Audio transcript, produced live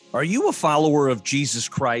Are you a follower of Jesus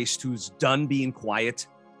Christ who's done being quiet?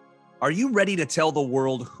 Are you ready to tell the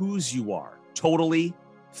world whose you are, totally,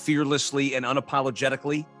 fearlessly, and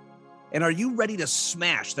unapologetically? And are you ready to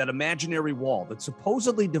smash that imaginary wall that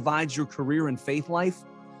supposedly divides your career and faith life?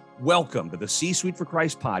 Welcome to the C-Suite for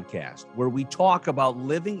Christ podcast, where we talk about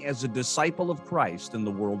living as a disciple of Christ in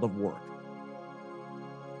the world of work.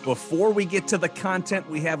 Before we get to the content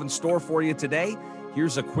we have in store for you today,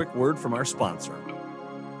 here's a quick word from our sponsor.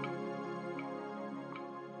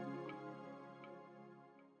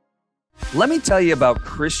 Let me tell you about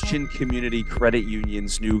Christian Community Credit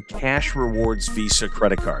Union's new Cash Rewards Visa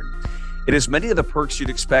credit card. It has many of the perks you'd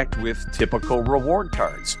expect with typical reward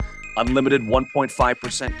cards. Unlimited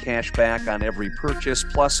 1.5% cash back on every purchase,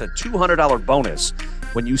 plus a $200 bonus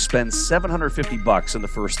when you spend $750 in the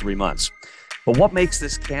first 3 months. But what makes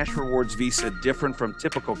this Cash Rewards Visa different from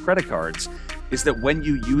typical credit cards is that when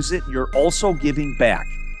you use it, you're also giving back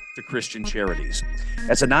to Christian charities.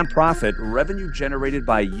 As a nonprofit, revenue generated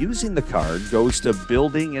by using the card goes to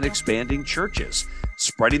building and expanding churches,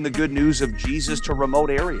 spreading the good news of Jesus to remote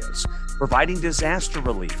areas, providing disaster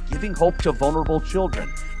relief, giving hope to vulnerable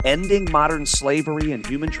children, ending modern slavery and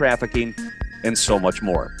human trafficking, and so much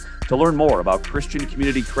more. To learn more about Christian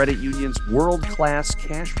Community Credit Union's world-class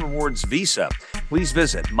Cash Rewards Visa, please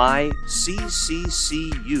visit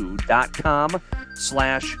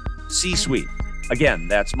mycccu.com/C-Suite. Again,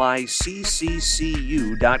 that's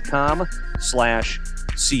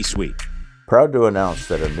mycccu.com/C-Suite. Proud to announce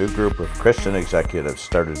that a new group of Christian executives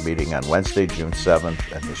started meeting on Wednesday, June 7th,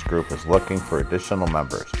 and this group is looking for additional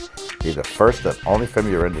members. Be the first and only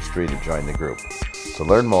from your industry to join the group. To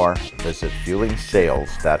learn more, visit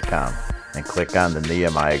fuelingsales.com and click on the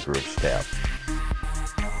Nehemiah Groups tab.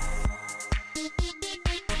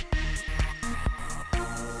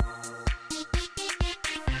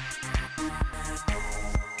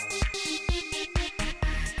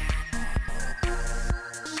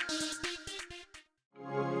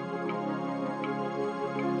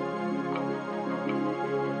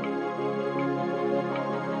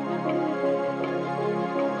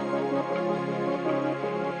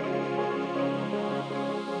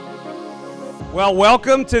 Well,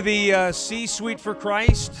 welcome to the C-Suite for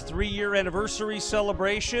Christ 3-year anniversary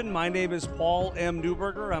celebration. My name is Paul M.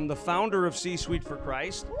 Newberger. I'm the founder of C-Suite for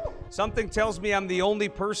Christ. Something tells me I'm the only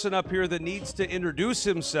person up here that needs to introduce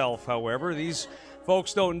himself, however. These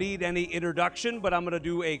folks don't need any introduction, but I'm going to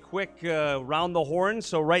do a quick round the horn.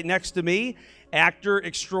 So right next to me, actor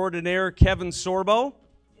extraordinaire Kevin Sorbo.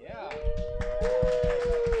 Yeah.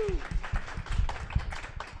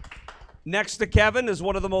 Next to Kevin is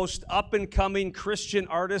one of the most up-and-coming Christian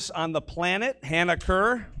artists on the planet, Hannah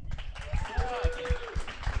Kerr.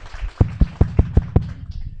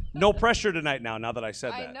 No pressure tonight now that I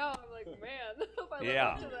said that. I know. I'm like, man, hope I live Yeah.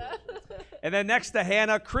 up to that. And then next to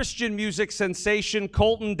Hannah, Christian music sensation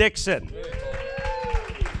Colton Dixon.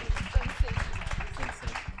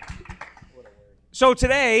 So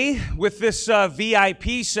today, with this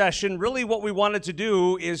VIP session, really what we wanted to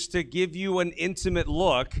do is to give you an intimate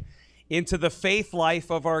look into the faith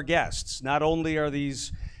life of our guests. Not only are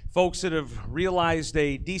these folks that have realized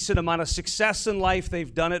a decent amount of success in life,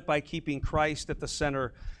 they've done it by keeping Christ at the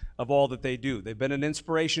center of all that they do. They've been an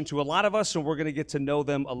inspiration to a lot of us, and we're going to get to know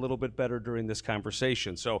them a little bit better during this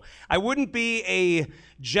conversation. So I wouldn't be a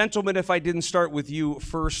gentleman if I didn't start with you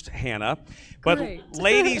first, Hannah. But Great.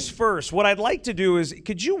 ladies first, what I'd like to do is,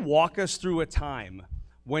 could you walk us through a time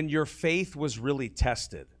when your faith was really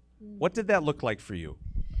tested? What did that look like for you?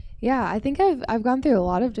 Yeah, I think I've gone through a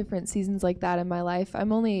lot of different seasons like that in my life.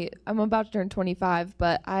 I'm about to turn 25,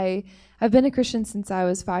 but I've been a Christian since I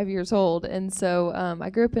was 5 years old, and so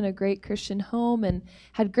I grew up in a great Christian home and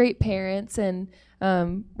had great parents, and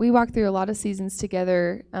we walked through a lot of seasons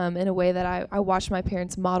together in a way that I watched my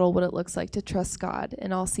parents model what it looks like to trust God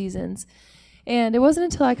in all seasons. And it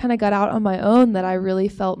wasn't until I kind of got out on my own that I really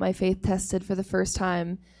felt my faith tested for the first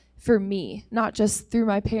time for me, not just through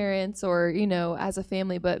my parents or, as a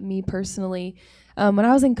family, but me personally. When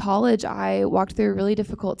I was in college, I walked through a really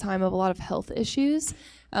difficult time of a lot of health issues.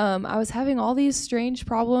 I was having all these strange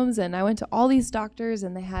problems, and I went to all these doctors,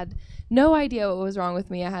 and they had no idea what was wrong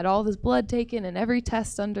with me. I had all this blood taken and every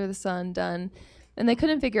test under the sun done, and they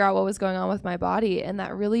couldn't figure out what was going on with my body, and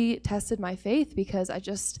that really tested my faith because I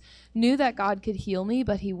just knew that God could heal me,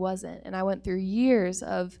 but he wasn't. And I went through years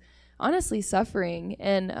of honestly suffering,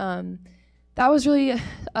 and that was really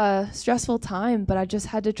a stressful time, but I just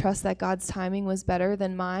had to trust that God's timing was better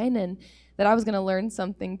than mine, and that I was going to learn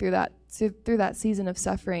something through that season of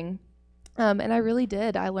suffering. And I really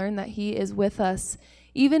did. I learned that he is with us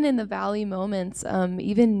even in the valley moments,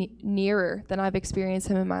 even nearer than I've experienced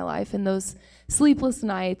him in my life. And those sleepless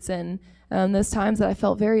nights and those times that I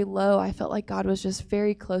felt very low, I felt like God was just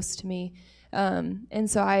very close to me. And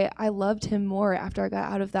so I loved him more after I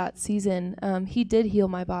got out of that season. He did heal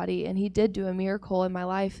my body, and he did do a miracle in my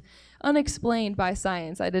life, unexplained by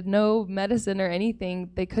science. I did no medicine or anything.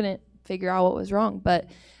 They couldn't figure out what was wrong, but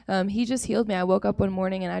he just healed me. I woke up one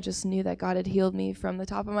morning and I just knew that God had healed me from the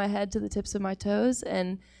top of my head to the tips of my toes,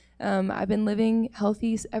 and I've been living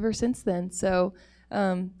healthy ever since then. So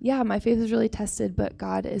yeah, my faith was really tested, but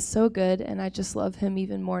God is so good, and I just love him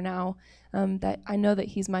even more now, that I know that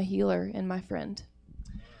he's my healer and my friend.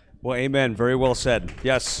 Well, amen. Very well said.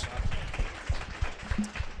 Yes.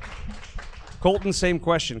 Colton, same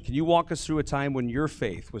question. Can you walk us through a time when your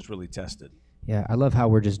faith was really tested? Yeah, I love how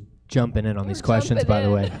we're just jumping in on these questions, by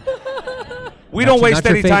the way. We don't waste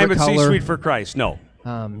any time at C-Suite for Christ. No.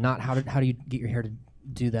 Not how do you get your hair to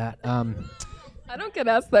do that? I don't get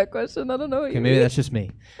asked that question. I don't know what you mean. Maybe that's just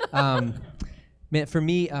me. Man, for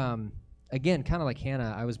me, again, kind of like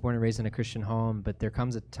Hannah, I was born and raised in a Christian home, but there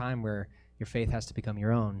comes a time where your faith has to become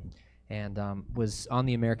your own. And was on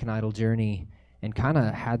the American Idol journey and kind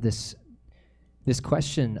of had this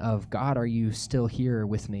question of, God, are you still here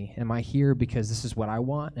with me? Am I here because this is what I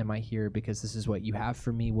want? Am I here because this is what you have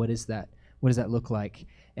for me? What is that? What does that look like?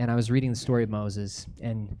 And I was reading the story of Moses,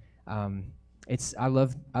 and I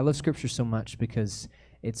love Scripture so much because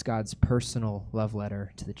it's God's personal love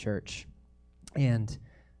letter to the church. And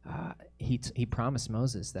he promised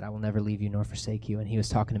Moses that I will never leave you nor forsake you, and he was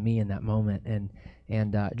talking to me in that moment, and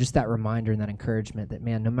just that reminder and that encouragement that,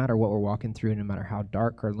 man, no matter what we're walking through, no matter how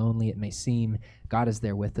dark or lonely it may seem, God is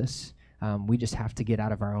there with us. We just have to get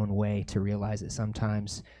out of our own way to realize it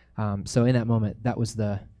sometimes. So in that moment, that was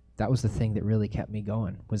the thing that really kept me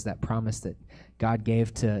going, was that promise that God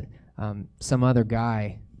gave to some other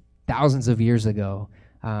guy thousands of years ago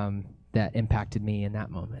that impacted me in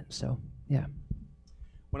that moment. So, yeah.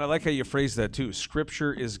 Well, I like how you phrase that, too.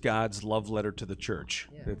 Scripture is God's love letter to the church.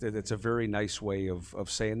 Yeah. It's a very nice way of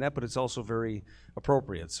saying that, but it's also very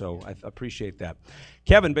appropriate, so I appreciate that.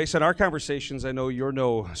 Kevin, based on our conversations, I know you're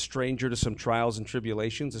no stranger to some trials and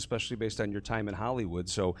tribulations, especially based on your time in Hollywood.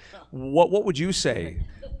 So what would you say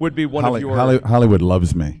would be one of your... Hollywood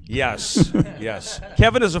loves me. Yes, yes.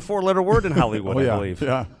 Kevin is a four-letter word in Hollywood, I believe.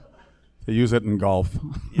 Yeah. They use it in golf.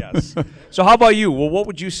 Yes. So how about you? Well, what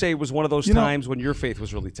would you say was one of those times when your faith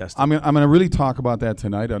was really tested? I'm going to really talk about that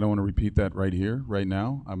tonight. I don't want to repeat that right here, right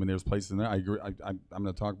now. I mean, there's places in there. I agree. I'm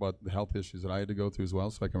going to talk about the health issues that I had to go through as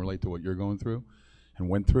well, so I can relate to what you're going through and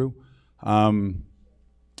went through. I'm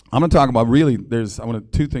going to talk about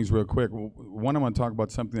two things real quick. One, I want to talk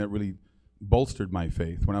about something that really bolstered my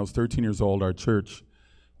faith. When I was 13 years old, our church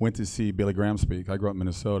went to see Billy Graham speak. I grew up in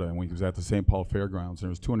Minnesota, and we was at the St. Paul Fairgrounds, and there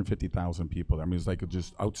was 250,000 people there. I mean, it was like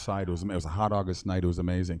just outside. It was a hot August night. It was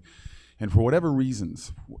amazing. And for whatever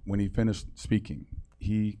reasons, when he finished speaking,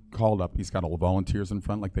 he called up. He's got all the volunteers in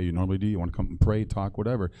front like they normally do. You want to come and pray, talk,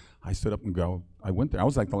 whatever. I stood up and go. I went there. I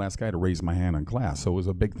was like the last guy to raise my hand in class, so it was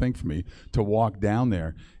a big thing for me to walk down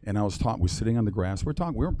there. And I was we're sitting on the grass. We're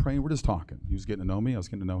talking. We weren't praying. We're just talking. He was getting to know me. I was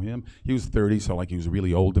getting to know him. He was 30, so like he was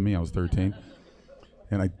really old to me. I was 13.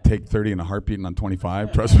 And I take 30 in a heartbeat, and I'm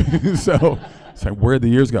 25, trust me. So it's like, where'd the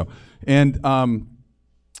years go? And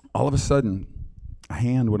all of a sudden, a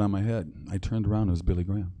hand went on my head. I turned around, it was Billy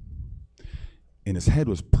Graham. And his head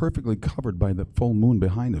was perfectly covered by the full moon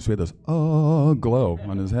behind us. So he had this glow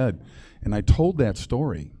on his head. And I told that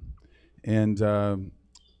story. And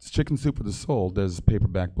Chicken Soup for the Soul does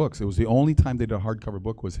paperback books. It was the only time they did a hardcover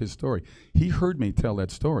book was his story. He heard me tell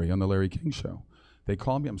that story on the Larry King Show. They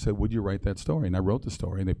called me up and said, would you write that story? And I wrote the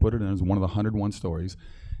story, and they put it in as one of the 101 stories.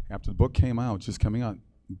 After the book came out, just coming out,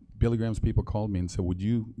 Billy Graham's people called me and said, would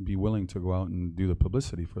you be willing to go out and do the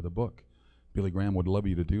publicity for the book? Billy Graham would love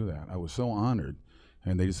you to do that. I was so honored,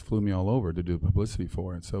 and they just flew me all over to do the publicity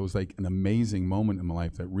for it. So it was like an amazing moment in my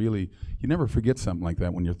life that really, you never forget something like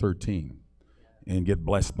that when you're 13 and get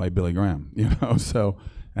blessed by Billy Graham, you know? So,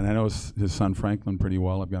 and I know his son Franklin pretty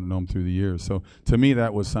well. I've gotten to know him through the years. So to me,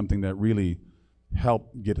 that was something that really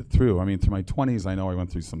help get it through. I mean, through my 20s, I know I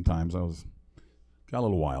went through some times. Got a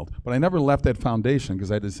little wild. But I never left that foundation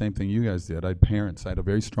because I did the same thing you guys did. I had a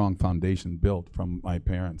very strong foundation built from my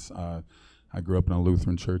parents. I grew up in a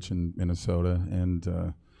Lutheran church in Minnesota,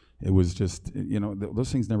 and it was just,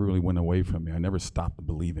 those things never really went away from me. I never stopped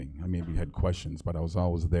believing. I maybe had questions, but I was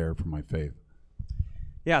always there for my faith.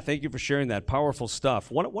 Yeah, thank you for sharing that. Powerful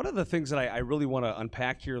stuff. One of the things that I really want to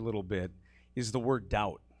unpack here a little bit is the word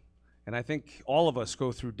doubt. And I think all of us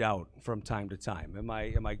go through doubt from time to time. Am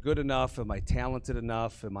I good enough? Am I talented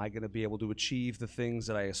enough? Am I going to be able to achieve the things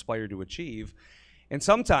that I aspire to achieve? And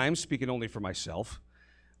sometimes, speaking only for myself,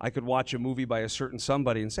 I could watch a movie by a certain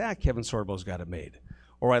somebody and say, Kevin Sorbo's got it made.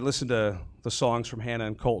 Or I listen to the songs from Hannah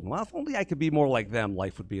and Colton. Well, if only I could be more like them,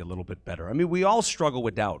 life would be a little bit better. I mean, we all struggle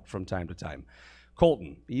with doubt from time to time.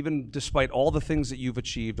 Colton, even despite all the things that you've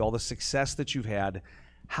achieved, all the success that you've had,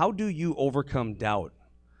 how do you overcome doubt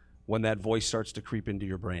when that voice starts to creep into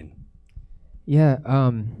your brain? Yeah,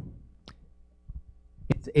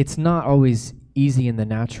 it's not always easy in the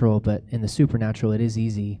natural, but in the supernatural it is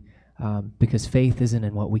easy, because faith isn't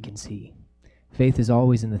in what we can see. Faith is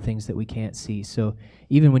always in the things that we can't see. So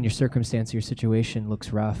even when your circumstance, your situation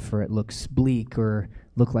looks rough, or it looks bleak, or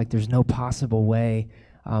look like there's no possible way,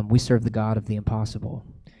 we serve the God of the impossible.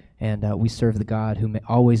 And we serve the God who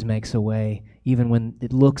always makes a way, even when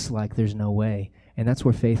it looks like there's no way. And that's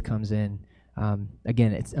where faith comes in.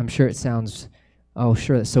 Again, I'm sure it sounds,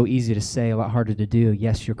 sure, that's so easy to say, a lot harder to do.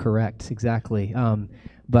 Yes, you're correct, exactly.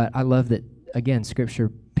 But I love that, again,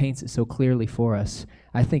 Scripture paints it so clearly for us.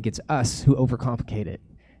 I think it's us who overcomplicate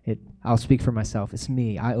it. I'll speak for myself. It's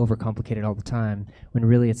me. I overcomplicate it all the time, when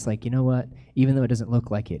really it's like, you know what? Even though it doesn't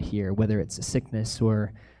look like it here, whether it's a sickness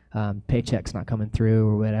or paycheck's not coming through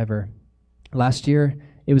or whatever. Last year,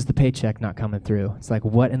 it was the paycheck not coming through. It's like,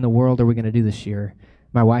 what in the world are we going to do this year?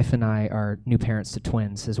 My wife and I are new parents to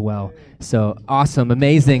twins as well. So awesome,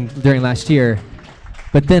 amazing during last year.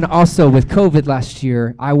 But then also with COVID last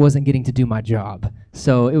year, I wasn't getting to do my job.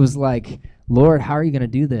 So it was like, Lord, how are you going to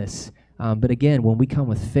do this? But again, when we come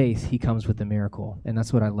with faith, he comes with the miracle. And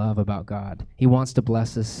that's what I love about God. He wants to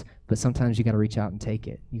bless us, but sometimes you got to reach out and take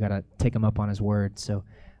it. You got to take him up on his word. So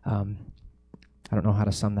I don't know how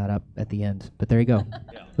to sum that up at the end, but there you go.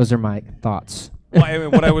 Yeah. Those are my thoughts. Well, I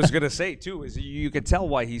mean, what I was going to say, too, is you can tell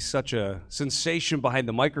why he's such a sensation behind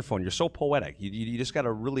the microphone. You're so poetic. You just got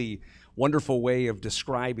a really wonderful way of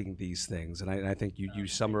describing these things, and I think you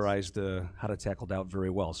summarized how to tackle doubt very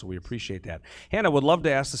well, so we appreciate that. Hannah, would love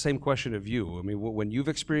to ask the same question of you. I mean, when you've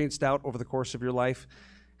experienced doubt over the course of your life,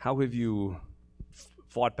 how have you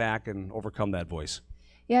fought back and overcome that voice?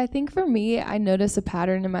 Yeah, I think for me, I notice a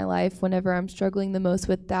pattern in my life whenever I'm struggling the most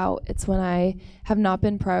with doubt. It's when I have not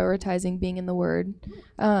been prioritizing being in the Word.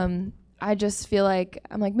 I just feel like,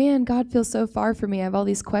 I'm like, man, God feels so far from me. I have all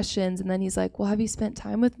these questions. And then he's like, well, have you spent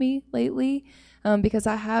time with me lately? Because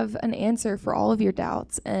I have an answer for all of your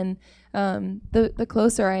doubts. And the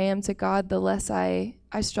closer I am to God, the less I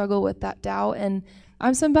struggle with that doubt. And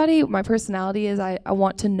I'm somebody, my personality is I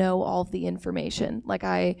want to know all of the information. Like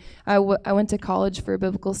I went to college for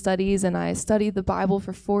biblical studies, and I studied the Bible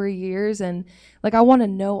for 4 years, and like I want to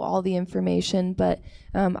know all the information, but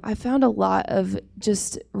I found a lot of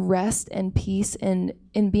just rest and peace in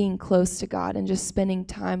being close to God and just spending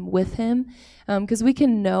time with him, because we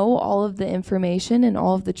can know all of the information and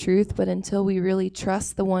all of the truth, but until we really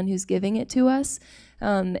trust the one who's giving it to us,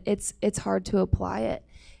 it's hard to apply it.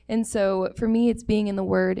 And so for me, it's being in the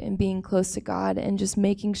Word and being close to God and just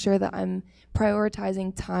making sure that I'm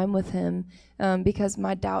prioritizing time with him, because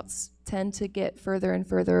my doubts tend to get further and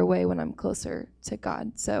further away when I'm closer to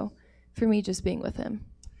God. So for me, just being with him.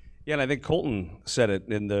 Yeah, and I think Colton said it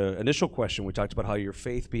in the initial question. We talked about how your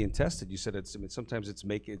faith being tested. You said sometimes it's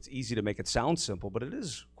easy to make it sound simple, but it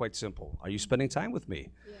is quite simple. Are you spending time with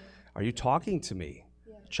me? Yeah. Are you talking to me?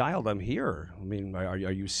 Yeah. Child, I'm here. I mean, are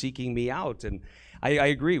you seeking me out? And I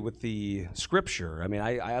agree with the Scripture. I mean,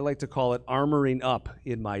 I like to call it armoring up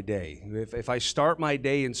in my day. If I start my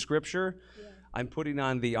day in Scripture, I'm putting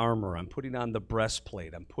on the armor, I'm putting on the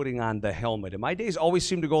breastplate, I'm putting on the helmet. And my days always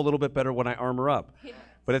seem to go a little bit better when I armor up. Yeah.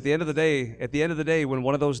 But at the end of the day, when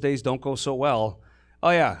one of those days don't go so well,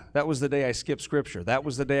 oh yeah, that was the day I skipped Scripture. That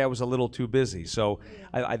was the day I was a little too busy. So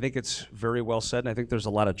I think it's very well said, and I think there's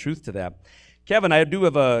a lot of truth to that. Kevin, I do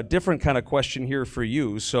have a different kind of question here for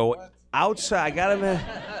you. So outside, I got him.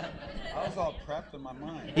 I was all prepped in my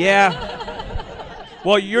mind. Yeah.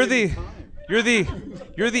 Well, you're the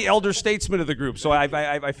elder statesman of the group, so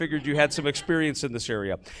I figured you had some experience in this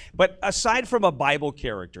area. But aside from a Bible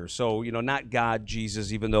character, so not God,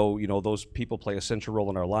 Jesus, even though those people play a central role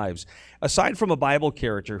in our lives. Aside from a Bible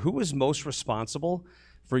character, who is most responsible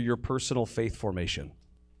for your personal faith formation?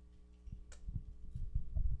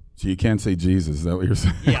 So you can't say Jesus, is that what you're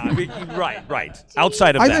saying? Yeah, I mean, right.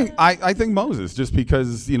 Outside of that. I think Moses, just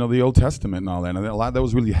because, the Old Testament and all that. And a lot that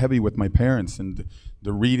was really heavy with my parents and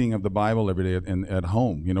the reading of the Bible every day at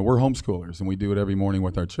home. We're homeschoolers, and we do it every morning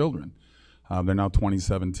with our children. They're now 20,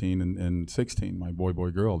 17, and 16, my boy,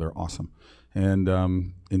 girl. They're awesome.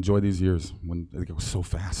 And enjoy these years when it goes so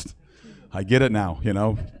fast. I get it now,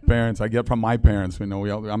 Parents, I get from my parents.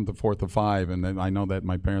 I'm the fourth of five, and then I know that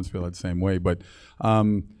my parents feel that same way. But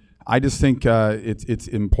I just think it's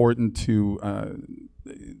important to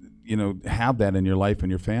have that in your life and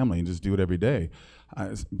your family, and just do it every day.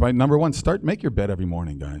 But number one, make your bed every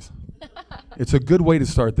morning, guys. It's a good way to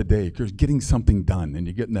start the day. You're getting something done, and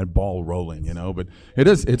you're getting that ball rolling, But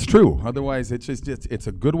it's true. Otherwise, it's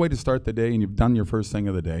a good way to start the day, and you've done your first thing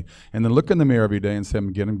of the day. And then look in the mirror every day and say,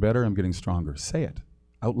 I'm getting better, I'm getting stronger. Say it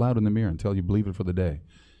out loud in the mirror until you believe it for the day.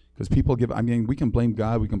 Because we can blame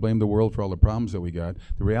God, we can blame the world for all the problems that we got.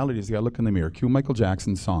 The reality is you gotta look in the mirror. Cue Michael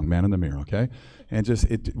Jackson's song, Man in the Mirror, okay? And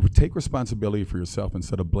take responsibility for yourself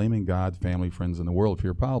instead of blaming God, family, friends, and the world for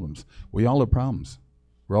your problems. We all have problems.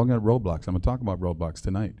 We're all got roadblocks. I'm gonna talk about roadblocks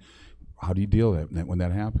tonight. How do you deal with that when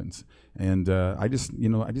that happens? And I just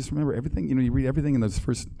remember everything. You read everything in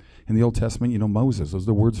the Old Testament. Moses. Those are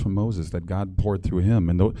the words from Moses that God poured through him.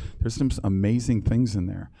 And there's some amazing things in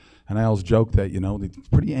there. And I always joke that the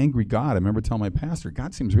pretty angry God. I remember telling my pastor,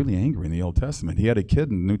 God seems really angry in the Old Testament. He had a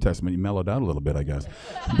kid in the New Testament. He mellowed out a little bit, I guess,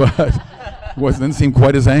 but didn't seem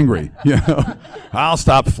quite as angry. I'll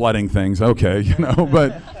stop flooding things, okay.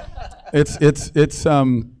 But it's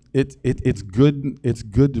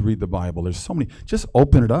good to read the Bible. There's so many. Just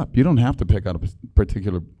open it up. You don't have to pick out a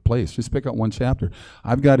particular place. Just pick out one chapter.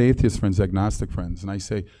 I've got atheist friends, agnostic friends, and I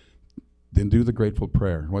say, then do the grateful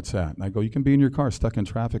prayer. What's that? And I go, you can be in your car stuck in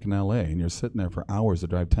traffic in L.A. and you're sitting there for hours to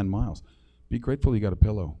drive 10 miles. Be grateful you got a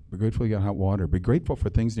pillow. Be grateful you got hot water. Be grateful for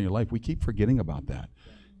things in your life. We keep forgetting about that.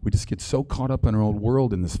 We just get so caught up in our own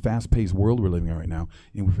world, in this fast-paced world we're living in right now,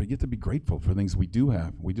 and we forget to be grateful for things we do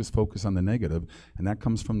have. We just focus on the negative, and that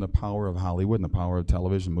comes from the power of Hollywood and the power of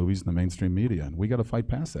television, movies, and the mainstream media. And we got to fight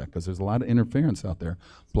past that, because there's a lot of interference out there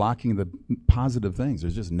blocking the positive things.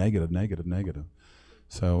 There's just negative, negative, negative.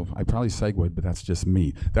 So I probably segued, but that's just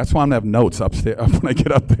me. That's why I'm going to have notes upstairs when I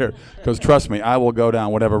get up there, because trust me, I will go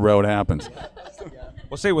down whatever road happens.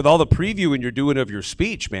 Well, say, with all the previewing you're doing of your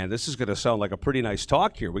speech, man, this is going to sound like a pretty nice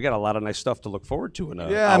talk here. We got a lot of nice stuff to look forward to in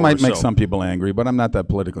a Yeah, I might make some people angry, but I'm not that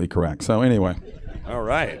politically correct. So anyway. All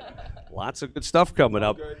right. Lots of good stuff coming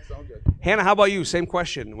up. Sound good. Hannah, how about you? Same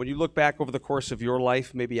question. When you look back over the course of your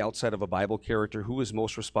life, maybe outside of a Bible character, who is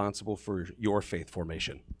most responsible for your faith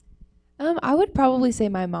formation? I would probably say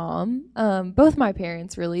my mom, both my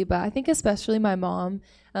parents really, but I think especially my mom.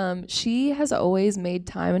 She has always made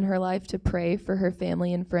time in her life to pray for her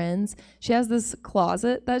family and friends. She has this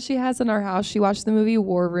closet that she has in our house. She watched the movie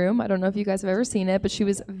War Room. I don't know if you guys have ever seen it, but she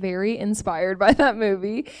was very inspired by that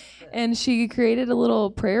movie. And she created a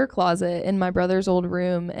little prayer closet in my brother's old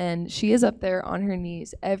room, and she is up there on her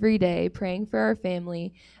knees every day praying for our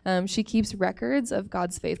family. She keeps records of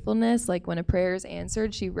God's faithfulness. Like when a prayer is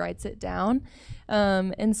answered, she writes it down.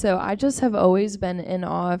 And so I just have always been in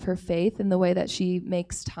awe of her faith and the way that she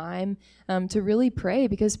makes time to really pray,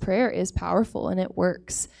 because prayer is powerful and it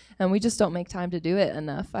works. And we just don't make time to do it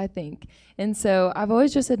enough, I think. And so I've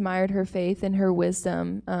always just admired her faith and her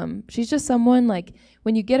wisdom. She's just someone, like,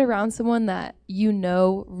 when you get around someone that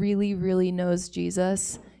really, really knows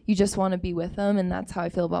Jesus, you just want to be with them. And that's how I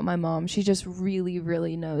feel about my mom. She just really,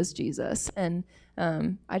 really knows Jesus. And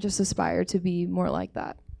I just aspire to be more like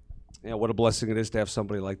that. Yeah, what a blessing it is to have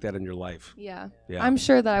somebody like that in your life. Yeah. Yeah. I'm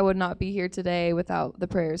sure that I would not be here today without the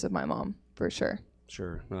prayers of my mom, for sure.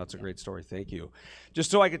 Sure. No, that's a great story. Thank you. Just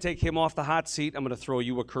so I could take him off the hot seat, I'm going to throw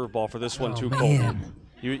you a curveball for this one too, Colton.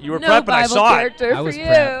 You were No prepping. I Bible saw character it. for I was you.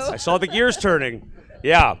 prepped. I saw the gears turning.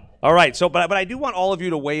 Yeah. All right. So, but I do want all of you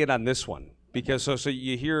to weigh in on this one, because so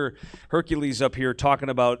you hear Hercules up here talking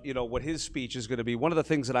about what his speech is going to be. One of the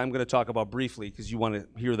things that I'm going to talk about briefly, because you want to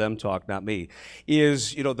hear them talk, not me,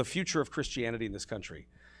 is the future of Christianity in this country,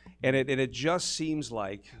 and it just seems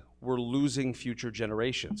like we're losing future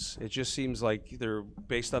generations. It just seems like they're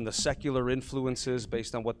based on the secular influences,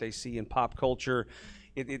 based on what they see in pop culture.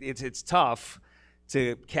 It's tough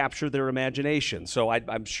to capture their imagination. So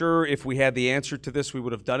I'm sure if we had the answer to this, we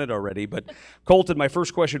would have done it already. But Colton, my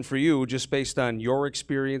first question for you, just based on your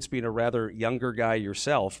experience being a rather younger guy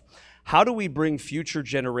yourself, how do we bring future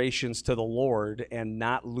generations to the Lord and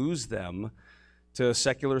not lose them to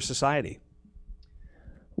secular society?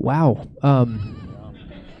 Wow.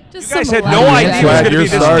 Just You guys some had no elaborate idea it was going to be You're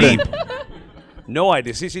this starting. deep. No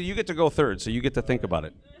idea. See, you get to go third, so you get to think about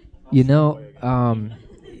it.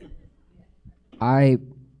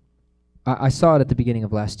 I saw it at the beginning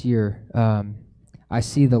of last year. I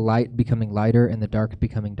see the light becoming lighter and the dark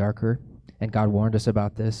becoming darker, and God warned us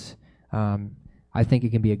about this. I think it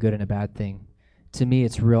can be a good and a bad thing. To me,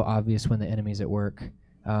 it's real obvious when the enemy's at work.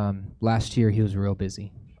 Last year, he was real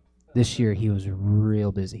busy. This year, he was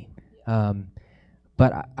real busy.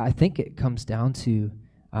 But I think it comes down to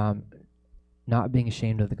not being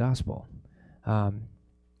ashamed of the gospel.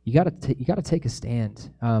 You got to take a stand.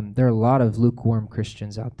 There are a lot of lukewarm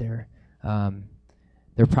Christians out there.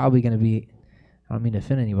 They're probably going to be, I don't mean to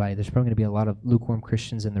offend anybody, there's probably going to be a lot of lukewarm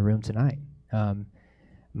Christians in the room tonight.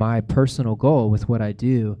 My personal goal with what I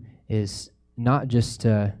do is not just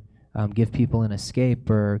to give people an escape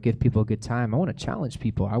or give people a good time. I want to challenge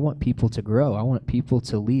people. I want people to grow. I want people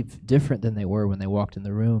to leave different than they were when they walked in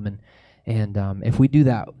the room. And if we do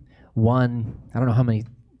that one, I don't know how many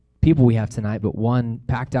people we have tonight, but one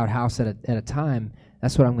packed out house at a time,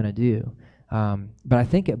 that's what I'm going to do. But I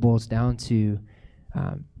think it boils down to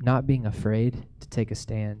not being afraid to take a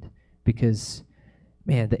stand, because,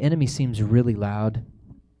 man, the enemy seems really loud.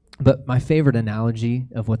 But my favorite analogy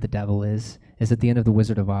of what the devil is at the end of The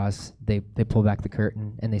Wizard of Oz, they pull back the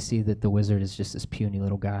curtain and they see that the wizard is just this puny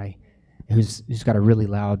little guy who's got a really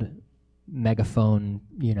loud megaphone,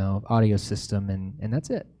 audio system, and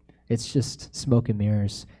that's it. It's just smoke and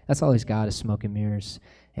mirrors. That's all he's got is smoke and mirrors.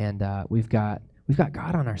 And we've got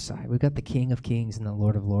God on our side. We've got the King of Kings and the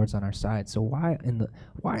Lord of Lords on our side. So why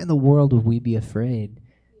in the world would we be afraid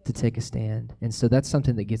to take a stand? And so that's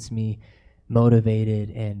something that gets me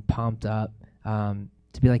motivated and pumped up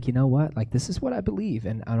to be like, you know what? Like, this is what I believe,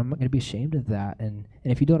 and I'm not going to be ashamed of that. And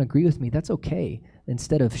if you don't agree with me, that's okay.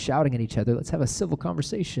 Instead of shouting at each other, let's have a civil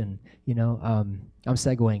conversation. I'm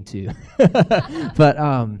segueing too.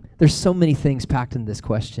 But there's so many things packed in this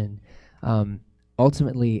question.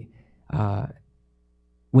 Ultimately,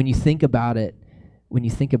 when you think about it, when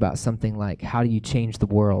you think about something like how do you change the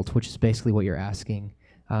world, which is basically what you're asking,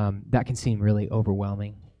 that can seem really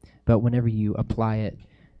overwhelming. But whenever you apply it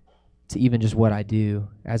to even just what I do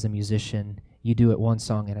as a musician, you do it one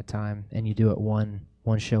song at a time, and you do it one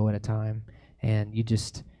show at a time. And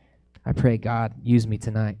I pray, God, use me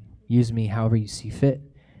tonight. Use me however you see fit.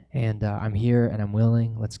 And I'm here and I'm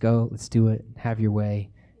willing. Let's go. Let's do it. Have your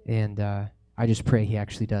way. And I just pray he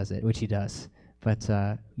actually does it, which he does. But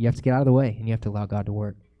you have to get out of the way, and you have to allow God to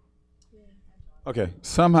work. Okay,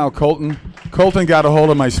 somehow Colton got a hold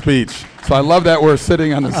of my speech. So I love that we're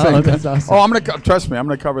sitting on the same. Oh, that's awesome. Oh, I'm gonna trust me. I'm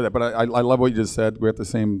gonna cover that. But I love what you just said. We're at the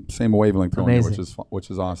same wavelength, on here, which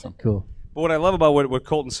is awesome. Cool. But what I love about what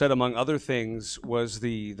Colton said, among other things, was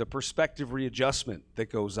the perspective readjustment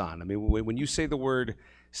that goes on. I mean, when you say the word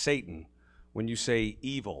Satan, when you say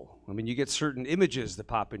evil, I mean, you get certain images that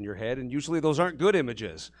pop in your head, and usually those aren't good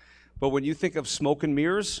images. But when you think of smoke and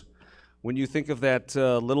mirrors, when you think of that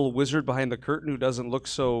little wizard behind the curtain who doesn't look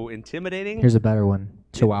so intimidating. Here's a better one,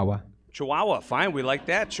 Chihuahua. Chihuahua, fine, we like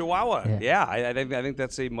that, Chihuahua. Yeah, I think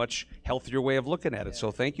that's a much healthier way of looking at it.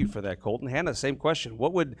 So thank you for that, Colton. Hannah, same question.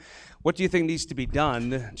 What do you think needs to be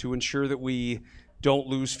done to ensure that we don't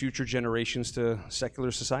lose future generations to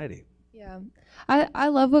secular society? Yeah, I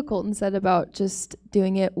love what Colton said about just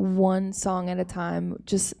doing it one song at a time,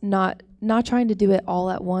 just not trying to do it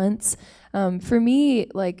all at once. For me,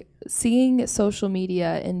 like, seeing social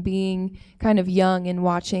media and being kind of young and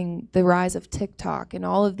watching the rise of TikTok and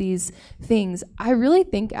all of these things, I really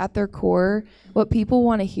think at their core, what people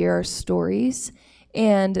want to hear are stories,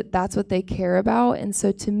 and that's what they care about. And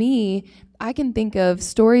so to me, I can think of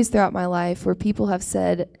stories throughout my life where people have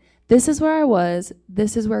said, this is where I was,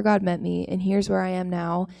 this is where God met me, and here's where I am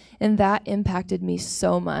now. And that impacted me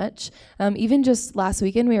so much. Even just last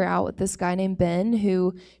weekend, we were out with this guy named Ben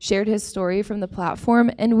who shared his story from the platform,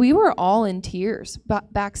 and we were all in tears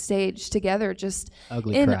backstage together, just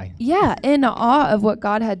ugly cry. Yeah, in awe of what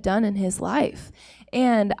God had done in his life.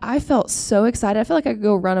 And I felt so excited. I felt like I could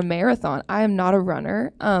go run a marathon. I am not a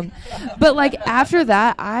runner. But like after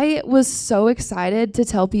that, I was so excited to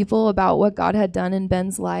tell people about what God had done in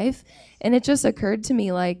Ben's life. And it just occurred to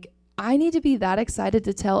me, like, I need to be that excited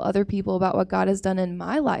to tell other people about what God has done in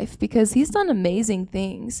my life, because he's done amazing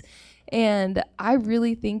things. And I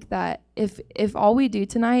really think that if all we do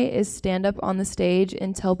tonight is stand up on the stage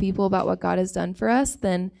and tell people about what God has done for us,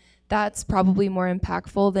 then that's probably more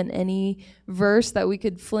impactful than any verse that we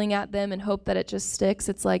could fling at them and hope that it just sticks.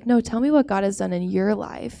 It's like, no, tell me what God has done in your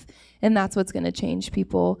life. And that's what's going to change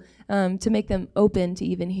people, to make them open to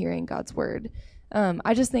even hearing God's word.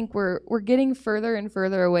 I just think we're getting further and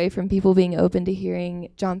further away from people being open to hearing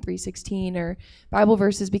John 3:16 or Bible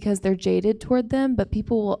verses because they're jaded toward them, but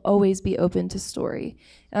people will always be open to story.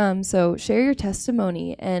 So share your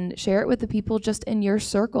testimony and share it with the people just in your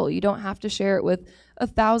circle. You don't have to share it with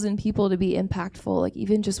 1,000 people to be impactful. Like,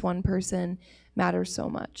 even just one person matters so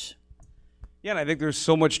much. Yeah, and I think there's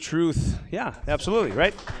so much truth. Yeah, absolutely,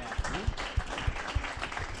 right?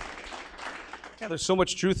 Yeah, there's so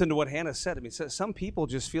much truth into what Hannah said. I mean, some people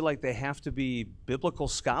just feel like they have to be biblical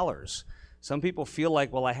scholars Some people feel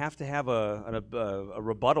like, well, I have to have a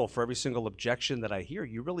rebuttal for every single objection that I hear.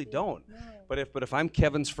 You really don't. But if I'm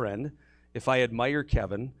Kevin's friend, if I admire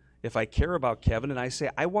Kevin, if I care about Kevin, and I say,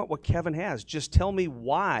 I want what Kevin has, just tell me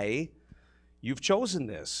why you've chosen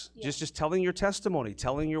this. Just telling your testimony,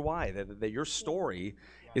 telling your why, that your story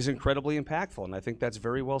is incredibly impactful, and I think that's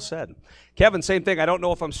very well said. Kevin, same thing. I don't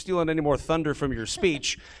know if I'm stealing any more thunder from your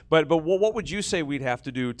speech, but what would you say we'd have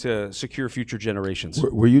to do to secure future generations?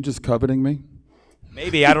 Were you just coveting me?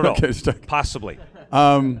 Maybe, I don't know. Okay, Possibly.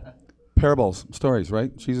 Parables, stories,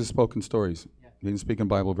 right? Jesus spoke in stories. He didn't speak in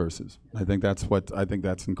Bible verses. I think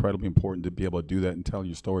that's incredibly important to be able to do that and tell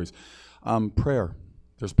your stories. Prayer.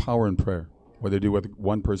 There's power in prayer. Whether you do with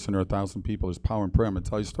one person or 1,000 people, there's power in prayer. I'm going to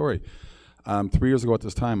tell you a story. 3 years ago at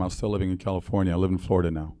this time, I was still living in California. I live in Florida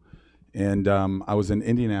now. And I was in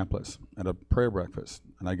Indianapolis at a prayer breakfast.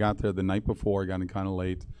 And I got there the night before. I got in kind of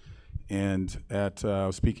late. And I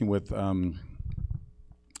was speaking with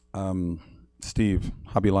Steve,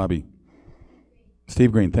 Hobby Lobby.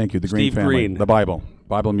 Steve Green, thank you. The Green Steve family. Green. The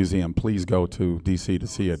Bible Museum. Please go to D.C. to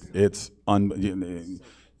see it. It's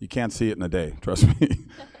you can't see it in a day, trust me.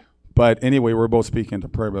 But anyway, we're both speaking to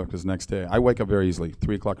prayer breakfast next day. I wake up very easily.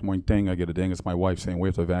 3 o'clock in the morning, ding, I get a ding. It's my wife saying, we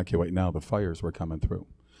have to evacuate now. The fires were coming through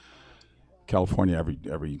California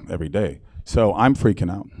every day. So I'm freaking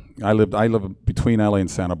out. I live between LA and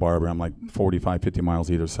Santa Barbara. I'm like 45, 50 miles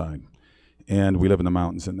either side. And we live in the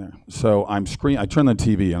mountains in there. So I'm screaming. I turned on the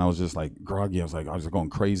TV, and I was just like groggy. I was going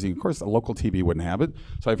crazy. Of course, the local TV wouldn't have it.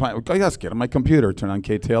 So I just get on my computer, turn on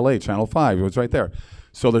KTLA, Channel 5. It was right there.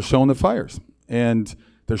 So they're showing the fires. And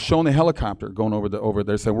they're showing the helicopter going over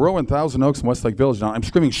there. Saying, we're over in Thousand Oaks and Westlake Village now. I'm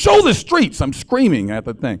screaming, show the streets! I'm screaming at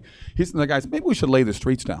the thing. The guys, maybe we should lay the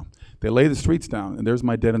streets down. They lay the streets down, and there's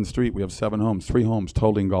my dead-end street. We have 7 homes, 3 homes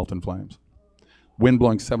totally engulfed in flames. Wind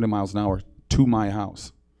blowing 70 miles an hour to my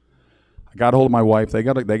house. I got a hold of my wife. They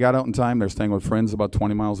got out in time. They're staying with friends about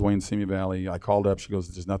 20 miles away in Simi Valley. I called up. She goes,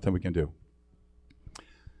 there's nothing we can do.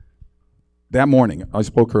 That morning, I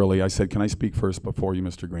spoke early. I said, can I speak first before you,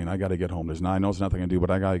 Mr. Green? I got to get home. I know there's nothing I can do, but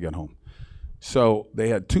I got to get home. So they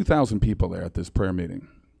had 2,000 people there at this prayer meeting.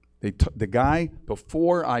 The guy,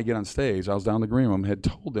 before I get on stage, I was down in the green room, had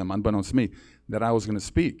told them, unbeknownst to me, that I was going to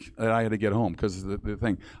speak, that I had to get home. Because the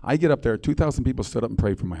thing, I get up there, 2,000 people stood up and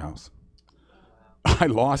prayed for my house. I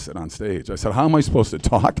lost it on stage. I said, how am I supposed to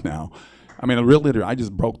talk now? I mean, I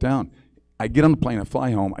just broke down. I get on the plane, I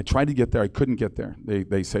fly home. I tried to get there, I couldn't get there.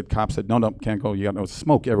 They said, cops said, no, can't go. You got no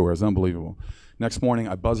smoke everywhere. It's unbelievable. Next morning,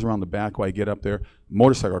 I buzz around the back while I get up there.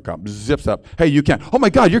 Motorcycle cop zips up. Hey, you can't. Oh my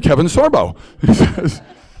God, you're Kevin Sorbo. He says,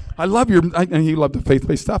 I love and he loved the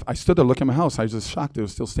faith-based stuff. I stood there looking at my house. I was just shocked it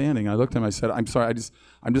was still standing. I looked at him, I said, I'm sorry,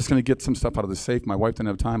 I'm just gonna get some stuff out of the safe. My wife didn't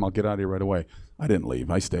have time, I'll get out of here right away. I didn't leave,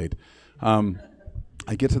 I stayed.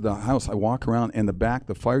 I get to the house, I walk around, and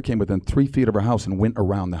the fire came within 3 feet of our house and went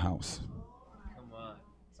around the house.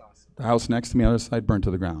 The house next to me on the other side burned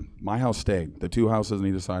to the ground. My house stayed. The 2 houses on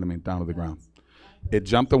either side of me down to the ground. It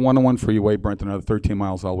jumped the 101 freeway, burnt another 13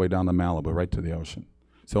 miles all the way down to Malibu, right to the ocean.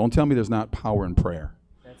 So don't tell me there's not power in prayer.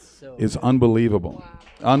 It's unbelievable.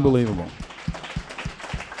 Wow. Unbelievable.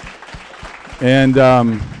 And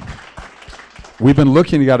we've been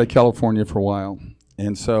looking to get out of California for a while.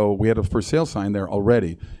 And so we had a for sale sign there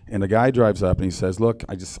already. And a guy drives up and he says, look,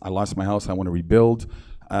 I lost my house. I want to rebuild.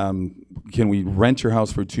 Can we rent your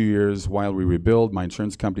house for 2 years while we rebuild? My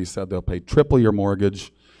insurance company said they'll pay triple your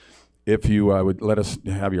mortgage if you would let us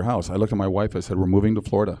have your house. I looked at my wife, I said, we're moving to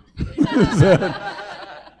Florida.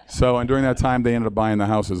 So, and during that time, they ended up buying the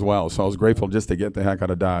house as well. So I was grateful just to get the heck out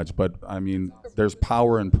of Dodge. But I mean, there's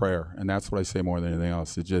power in prayer, and that's what I say more than anything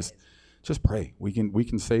else. It's just pray. We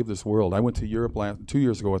can save this world. I went to Europe 2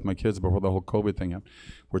 years ago with my kids before the whole COVID thing happened.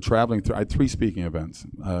 We're traveling through. I had 3 speaking events.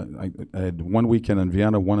 I had 1 weekend in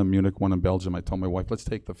Vienna, 1 in Munich, 1 in Belgium. I told my wife, let's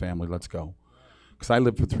take the family, let's go. Because I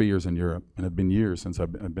lived for 3 years in Europe, and it's been years since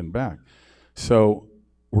I've been back. So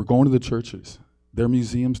we're going to the churches. They're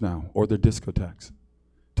museums now, or they're discotheques.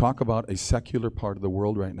 Talk about a secular part of the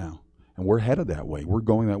world right now. And we're headed that way. We're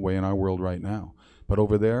going that way in our world right now. But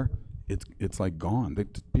over there, it's like gone.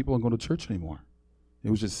 People don't go to church anymore. It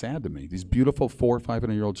was just sad to me. These beautiful 400- or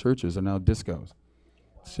 500-year-old churches are now discos.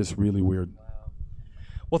 It's just really weird.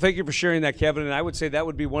 Well, thank you for sharing that, Kevin. And I would say that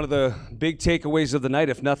would be one of the big takeaways of the night,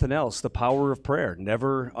 if nothing else, the power of prayer.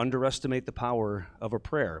 Never underestimate the power of a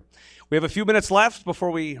prayer. We have a few minutes left before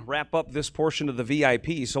we wrap up this portion of the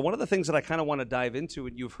VIP. So one of the things that I kind of want to dive into,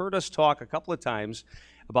 and you've heard us talk a couple of times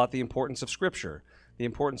about the importance of Scripture, the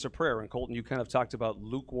importance of prayer. And Colton, you kind of talked about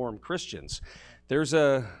lukewarm Christians. There's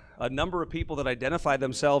a number of people that identify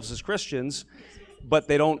themselves as Christians, but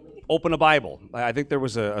they don't open a Bible. I think there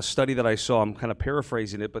was a study that I saw, I'm kind of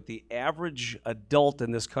paraphrasing it, but the average adult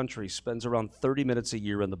in this country spends around 30 minutes a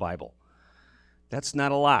year in the Bible. That's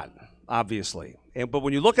not a lot, obviously. But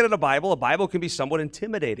when you look at a Bible can be somewhat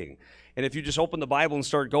intimidating. And if you just open the Bible and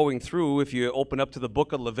start going through, if you open up to the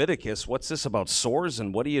book of Leviticus, what's this about sores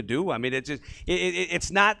and what do you do? I mean,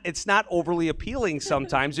 it's not overly appealing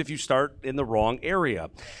sometimes if you start in the wrong area.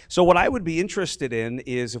 So what I would be interested in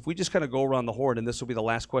is if we just kind of go around the horn, and this will be the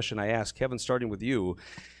last question I ask, Kevin, starting with you,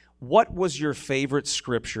 what was your favorite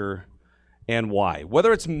scripture and why?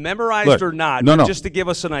 Whether it's memorized or not, just to give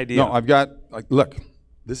us an idea. No, I've got, look,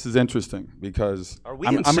 this is interesting because are we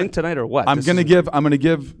in sync tonight or what? I'm going to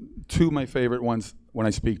give two of my favorite ones when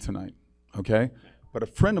I speak tonight, okay? But a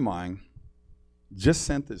friend of mine just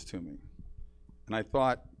sent this to me, and I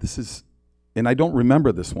thought and I don't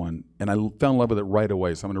remember this one, and I fell in love with it right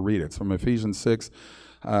away, so I'm going to read it. It's from Ephesians 6,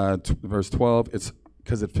 verse 12. It's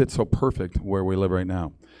because it fits so perfect where we live right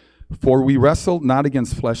now. For we wrestle not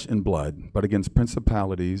against flesh and blood, but against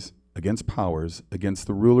principalities, against powers, against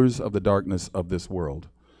the rulers of the darkness of this world,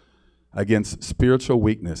 against spiritual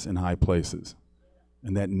weakness in high places.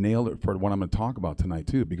 And that nailed it for what I'm going to talk about tonight,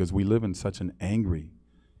 too, because we live in such an angry,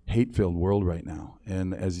 hate-filled world right now.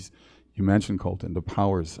 And as you mentioned, Colton, the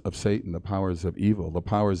powers of Satan, the powers of evil, the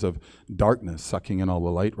powers of darkness sucking in all the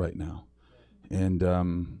light right now.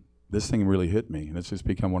 And this thing really hit me, and it's just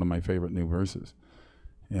become one of my favorite new verses.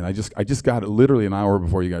 And I just got it literally an hour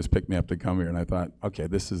before you guys picked me up to come here, and I thought, okay,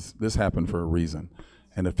 this happened for a reason,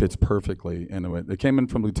 and it fits perfectly into it. It came in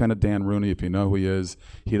from Lieutenant Dan Rooney, if you know who he is.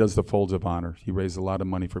 He does the Folds of Honor. He raises a lot of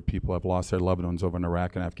money for people who have lost their loved ones over in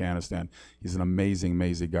Iraq and Afghanistan. He's an amazing,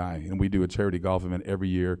 amazing guy, and we do a charity golf event every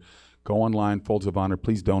year. Go online, Folds of Honor.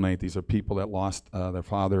 Please donate. These are people that lost their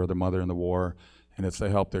father or their mother in the war, and it's to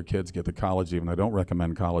help their kids get to college even. I don't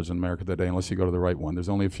recommend college in America today unless you go to the right one. There's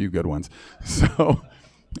only a few good ones. So.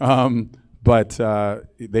 But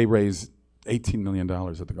they raised $18 million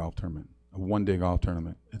at the golf tournament, a one-day golf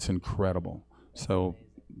tournament. It's incredible. So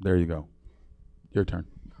there you go. Your turn.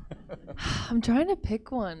 I'm trying to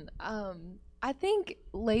pick one. I think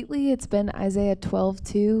lately it's been Isaiah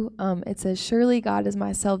 12:2. It says, "Surely God is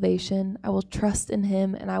my salvation. I will trust in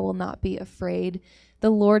him and I will not be afraid. The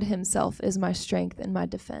Lord himself is my strength and my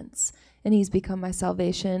defense, and he's become my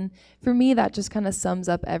salvation." For me, that just kind of sums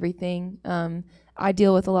up everything. I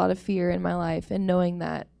deal with a lot of fear in my life, and knowing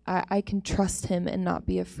that I can trust him and not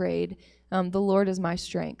be afraid. The Lord is my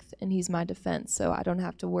strength, and he's my defense, so I don't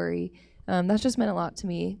have to worry. That's just meant a lot to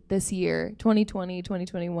me this year, 2020,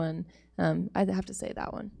 2021. I'd have to say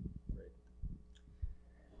that one.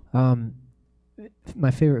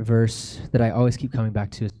 My favorite verse that I always keep coming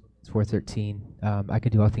back to is 4:13. I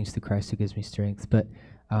can do all things through Christ who gives me strength. But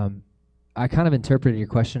I kind of interpreted your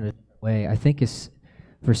question in a way. I think it's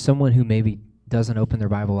for someone who maybe doesn't open their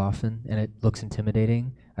Bible often and it looks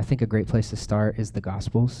intimidating. I think a great place to start is the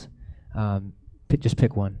Gospels. Just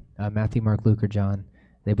pick one. Matthew, Mark, Luke, or John.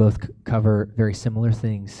 They both cover very similar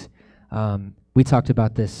things. We talked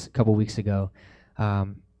about this a couple weeks ago,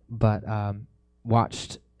 but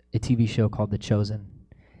watched a TV show called The Chosen.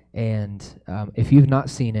 And if you've not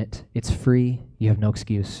seen it, it's free. You have no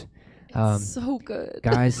excuse. It's so good.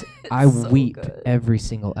 Guys, I weep every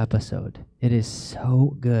single episode. It is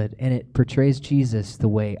so good. And it portrays Jesus the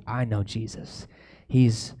way I know Jesus.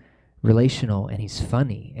 He's relational, and he's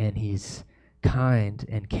funny, and he's kind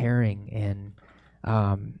and caring. And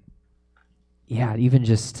even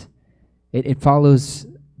just, it follows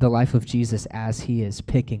the life of Jesus as he is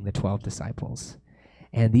picking the 12 disciples.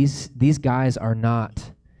 And these guys are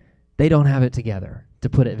not, they don't have it together, to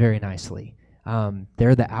put it very nicely.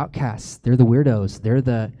 They're the outcasts. They're the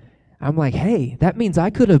weirdos. I'm like, hey, that means I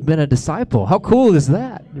could have been a disciple. How cool is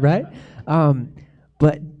that, right?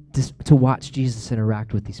 But just to watch Jesus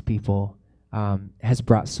interact with these people has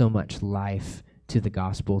brought so much life to the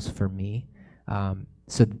Gospels for me.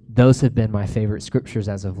 So those have been my favorite scriptures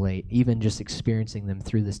as of late. Even just experiencing them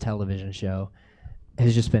through this television show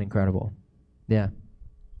has just been incredible. Yeah.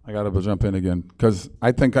 I got to jump in again because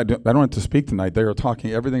I think I don't have to speak tonight. They are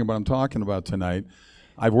talking everything about I'm talking about tonight.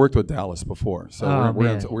 I've worked with Dallas before, so I'm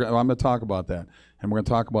going to talk about that, and we're going to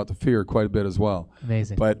talk about the fear quite a bit as well.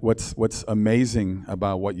 Amazing. But what's amazing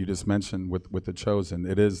about what you just mentioned with The Chosen,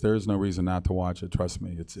 there is no reason not to watch it. Trust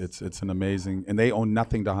me, it's an amazing, and they owe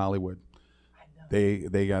nothing to Hollywood.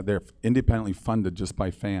 They're independently funded just by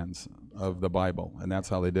fans of the Bible, and that's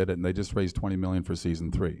how they did it. And they just raised $20 million for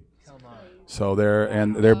season 3. So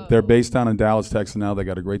they're based down in Dallas, Texas now. They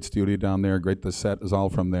got a great studio down there. The set is all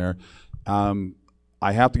from there.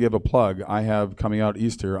 I have to give a plug. I have coming out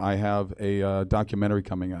Easter. I have a documentary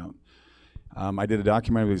coming out. I did a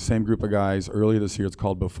documentary with the same group of guys earlier this year. It's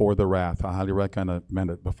called Before the Wrath. I highly recommend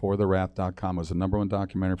it. BeforeTheWrath.com. It was the #1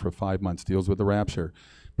 documentary for 5 months. Deals with the rapture.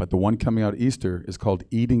 But the one coming out Easter is called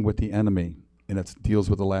Eating with the Enemy, and it deals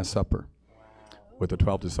with the Last Supper with the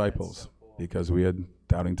 12 disciples, because we had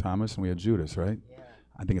Doubting Thomas and we had Judas, right?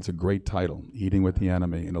 I think it's a great title, Eating with the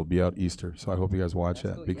Enemy, and it'll be out Easter. So I hope you guys watch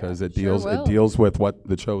that, because it deals with what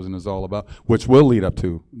The Chosen is all about, which will lead up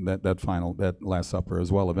to that Last Supper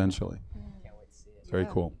as well eventually. It's very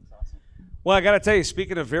cool. Well, I got to tell you,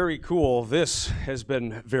 speaking of very cool, this has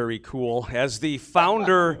been very cool. As the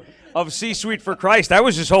founder of C-Suite for Christ, I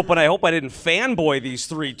hope I didn't fanboy these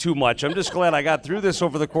three too much. I'm just glad I got through this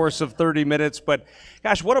over the course of 30 minutes. But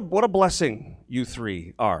gosh, what a blessing you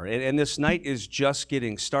three are. And this night is just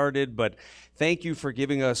getting started, but thank you for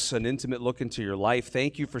giving us an intimate look into your life.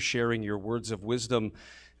 Thank you for sharing your words of wisdom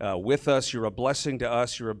with us. You're a blessing to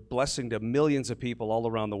us. You're a blessing to millions of people all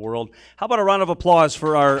around the world. How about a round of applause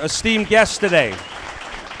for our esteemed guests today?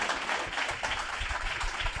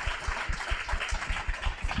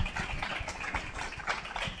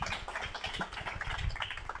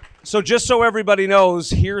 So just so everybody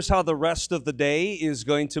knows, here's how the rest of the day is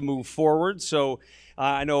going to move forward. So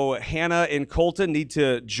I know Hannah and Colton need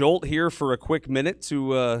to jolt here for a quick minute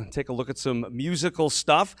to take a look at some musical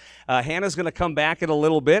stuff. Hannah's going to come back in a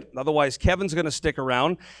little bit. Otherwise, Kevin's going to stick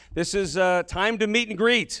around. This is time to meet and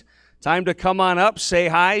greet. Time to come on up, say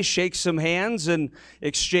hi, shake some hands, and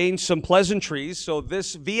exchange some pleasantries. So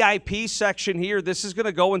this VIP section here, this is going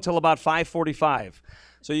to go until about 5:45.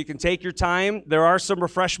 So you can take your time. There are some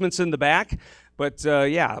refreshments in the back. But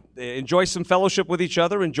enjoy some fellowship with each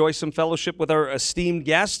other. Enjoy some fellowship with our esteemed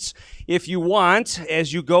guests. If you want,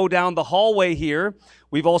 as you go down the hallway here,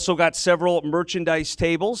 we've also got several merchandise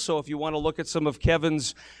tables. So if you want to look at some of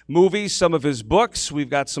Kevin's movies, some of his books, we've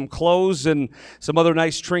got some clothes and some other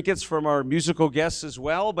nice trinkets from our musical guests as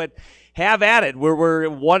well. But have at it.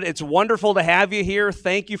 It's wonderful to have you here.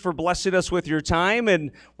 Thank you for blessing us with your time, and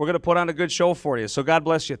we're going to put on a good show for you. So God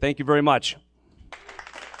bless you. Thank you very much.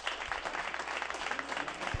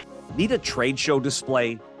 Need a trade show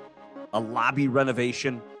display? A lobby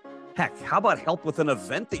renovation? Heck, how about help with an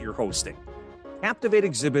event that you're hosting? Captivate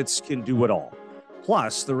Exhibits can do it all.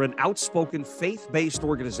 Plus, they're an outspoken faith-based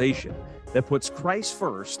organization that puts Christ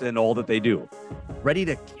first in all that they do. Ready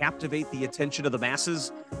to captivate the attention of the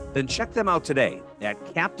masses? Then check them out today at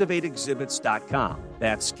CaptivateExhibits.com.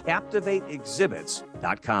 That's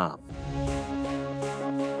CaptivateExhibits.com.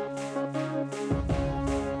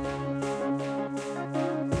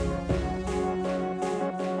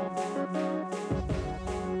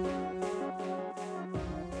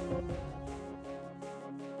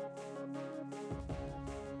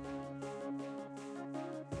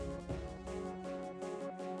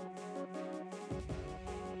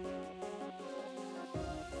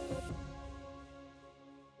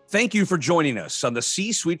 Thank you for joining us on the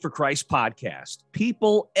C-Suite for Christ podcast.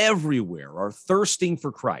 People everywhere are thirsting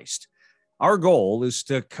for Christ. Our goal is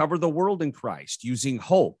to cover the world in Christ using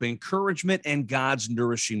hope, encouragement, and God's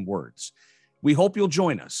nourishing words. We hope you'll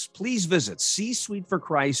join us. Please visit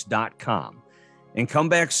csuiteforchrist.com and come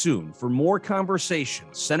back soon for more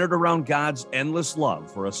conversations centered around God's endless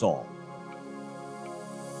love for us all.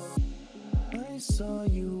 I saw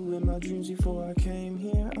you in my dreams before I came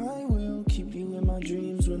here. I will keep you in my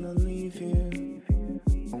dreams when I leave here.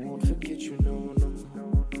 I won't forget you, no.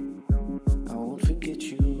 I won't forget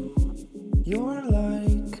you. You're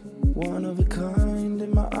like one of a kind,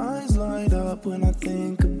 and my eyes light up when I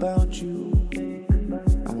think about you.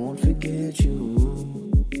 I won't forget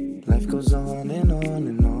you. Life goes on and on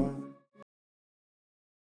and